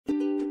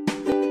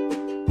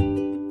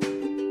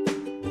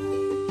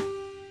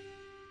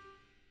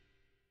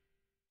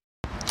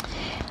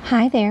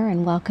Hi there,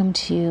 and welcome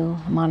to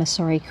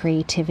Montessori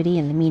Creativity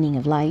and the Meaning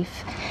of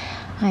Life.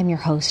 I'm your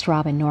host,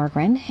 Robin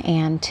Norgren,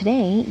 and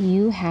today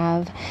you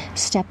have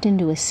stepped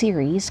into a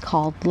series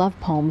called Love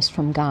Poems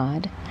from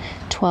God,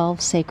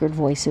 12 Sacred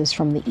Voices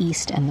from the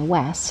East and the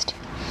West.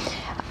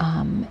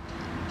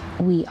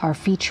 We are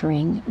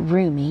featuring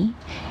Rumi.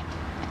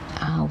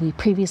 We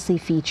previously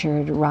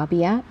featured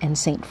Rabia and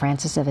St.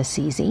 Francis of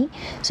Assisi,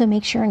 so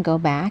make sure and go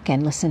back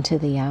and listen to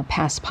the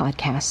past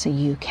podcasts so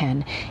you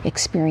can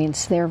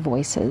experience their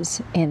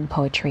voices in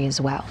poetry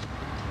as well.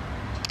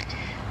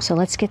 So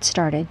let's get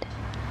started.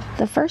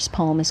 The first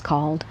poem is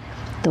called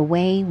The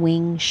Way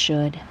Wings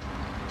Should.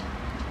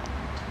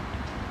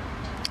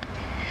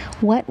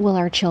 What will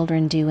our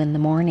children do in the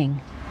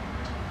morning?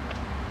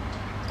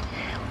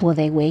 Will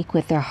they wake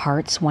with their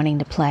hearts wanting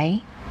to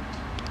play,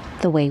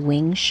 the way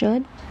wings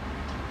should?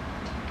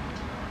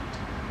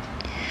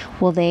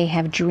 Will they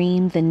have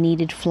dreamed the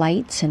needed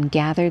flights and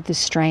gathered the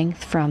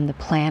strength from the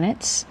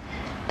planets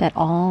that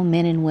all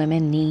men and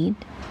women need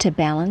to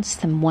balance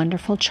the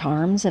wonderful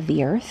charms of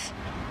the earth,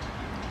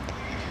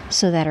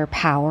 so that her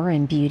power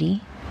and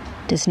beauty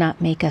does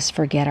not make us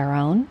forget our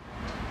own?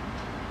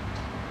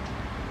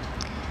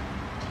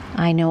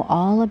 I know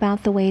all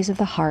about the ways of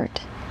the heart,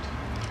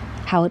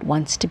 how it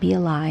wants to be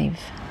alive.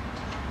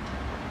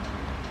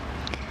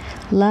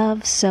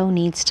 Love so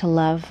needs to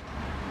love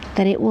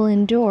that it will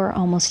endure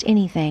almost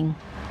anything,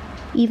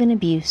 even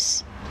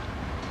abuse,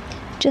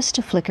 just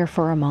to flicker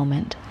for a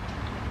moment.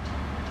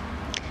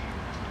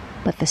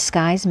 But the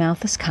sky's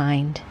mouth is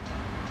kind.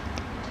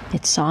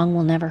 Its song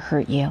will never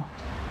hurt you,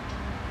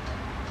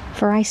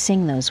 for I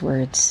sing those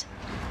words.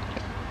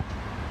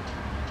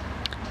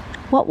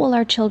 What will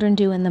our children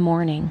do in the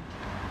morning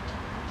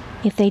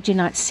if they do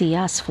not see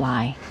us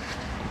fly?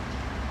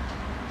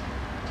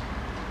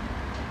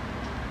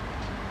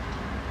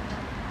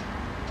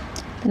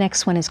 The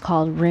next one is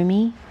called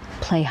Rumi,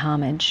 Play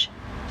Homage.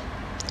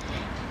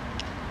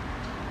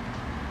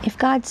 If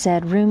God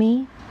said,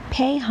 Rumi,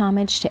 pay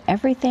homage to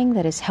everything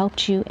that has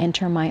helped you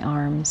enter my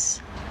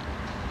arms,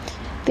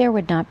 there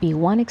would not be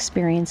one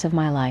experience of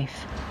my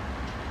life,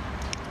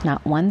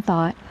 not one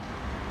thought,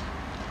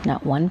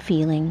 not one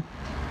feeling,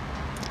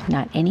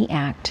 not any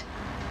act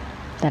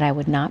that I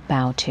would not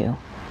bow to.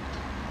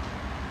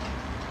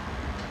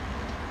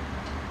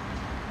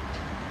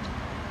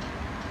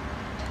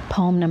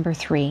 Poem number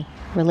 3.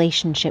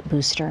 Relationship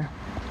Booster.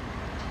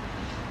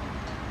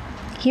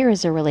 Here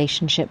is a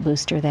relationship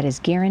booster that is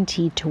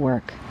guaranteed to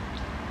work.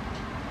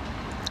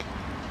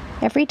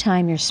 Every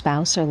time your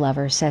spouse or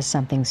lover says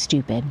something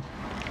stupid,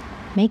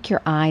 make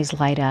your eyes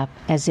light up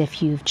as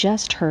if you've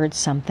just heard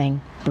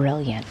something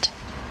brilliant.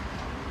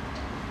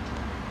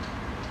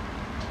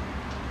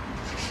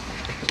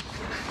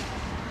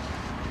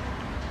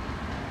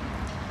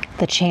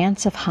 The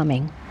chance of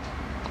humming.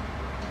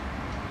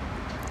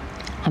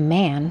 A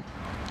man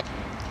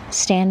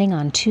standing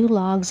on 2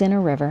 logs in a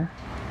river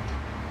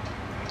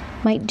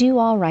might do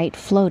all right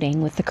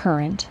floating with the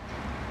current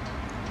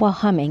while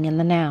humming in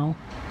the now.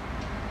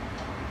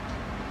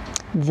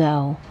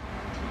 Though,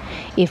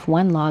 if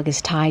one log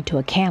is tied to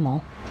a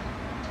camel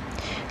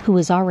who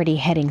is already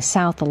heading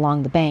south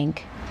along the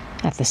bank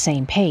at the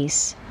same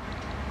pace,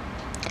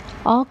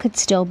 all could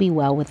still be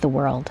well with the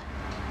world.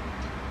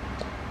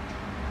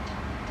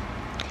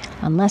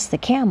 Unless the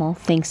camel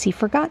thinks he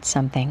forgot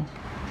something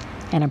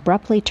and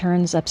abruptly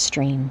turns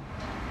upstream.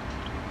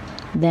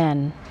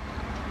 Then,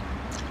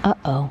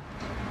 uh-oh.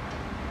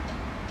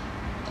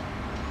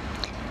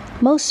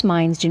 Most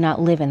minds do not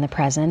live in the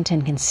present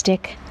and can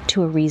stick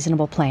to a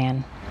reasonable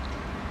plan.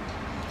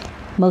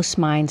 Most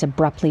minds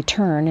abruptly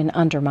turn and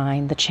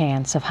undermine the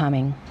chance of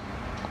humming.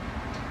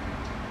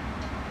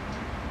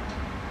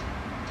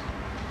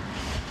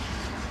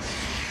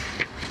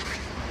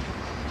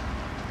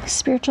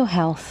 Spiritual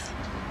health.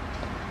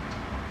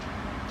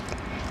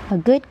 A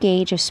good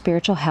gauge of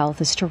spiritual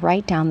health is to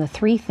write down the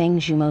 3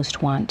 things you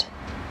most want.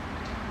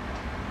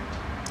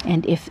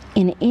 And if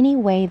in any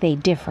way they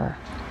differ,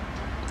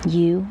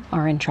 you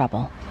are in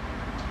trouble.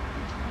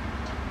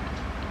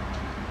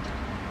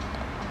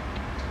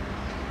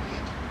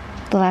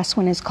 The last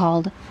one is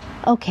called,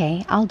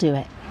 Okay, I'll do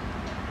it.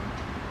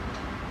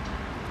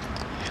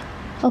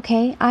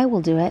 Okay, I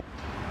will do it.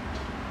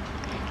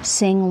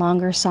 Sing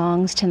longer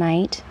songs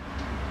tonight,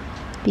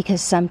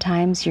 because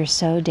sometimes you're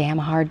so damn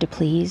hard to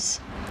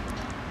please.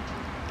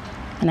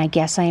 And I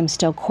guess I am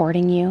still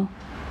courting you,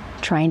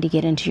 trying to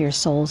get into your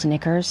soul's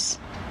knickers.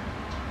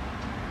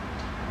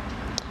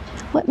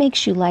 What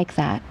makes you like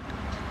that?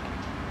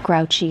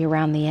 Grouchy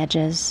around the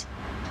edges?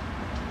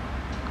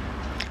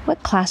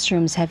 What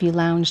classrooms have you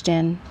lounged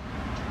in?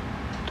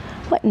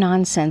 What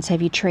nonsense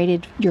have you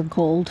traded your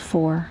gold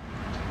for?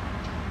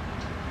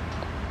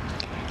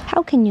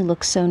 How can you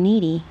look so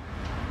needy?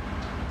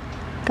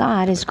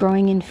 God is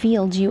growing in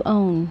fields you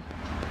own.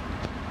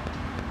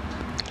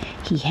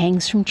 He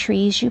hangs from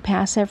trees you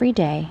pass every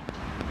day.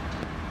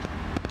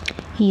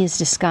 He is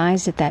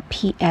disguised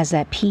as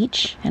that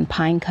peach and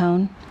pine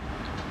cone.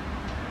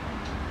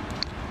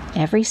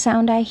 Every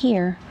sound I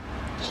hear,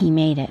 he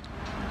made it.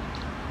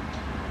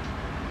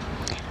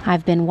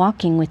 I've been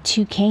walking with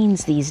 2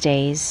 canes these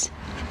days.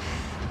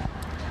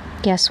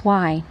 Guess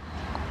why?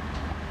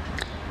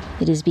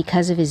 It is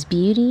because of his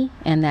beauty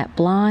and that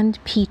blonde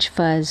peach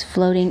fuzz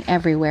floating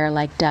everywhere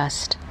like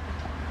dust.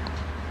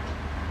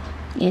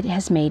 It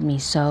has made me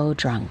so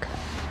drunk.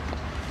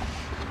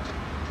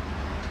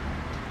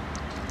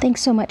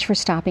 Thanks so much for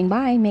stopping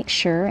by. Make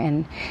sure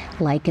and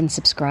like and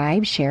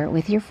subscribe, share it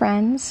with your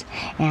friends,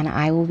 and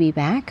I will be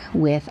back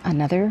with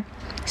another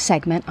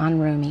segment on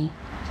Rumi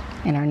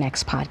in our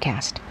next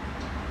podcast.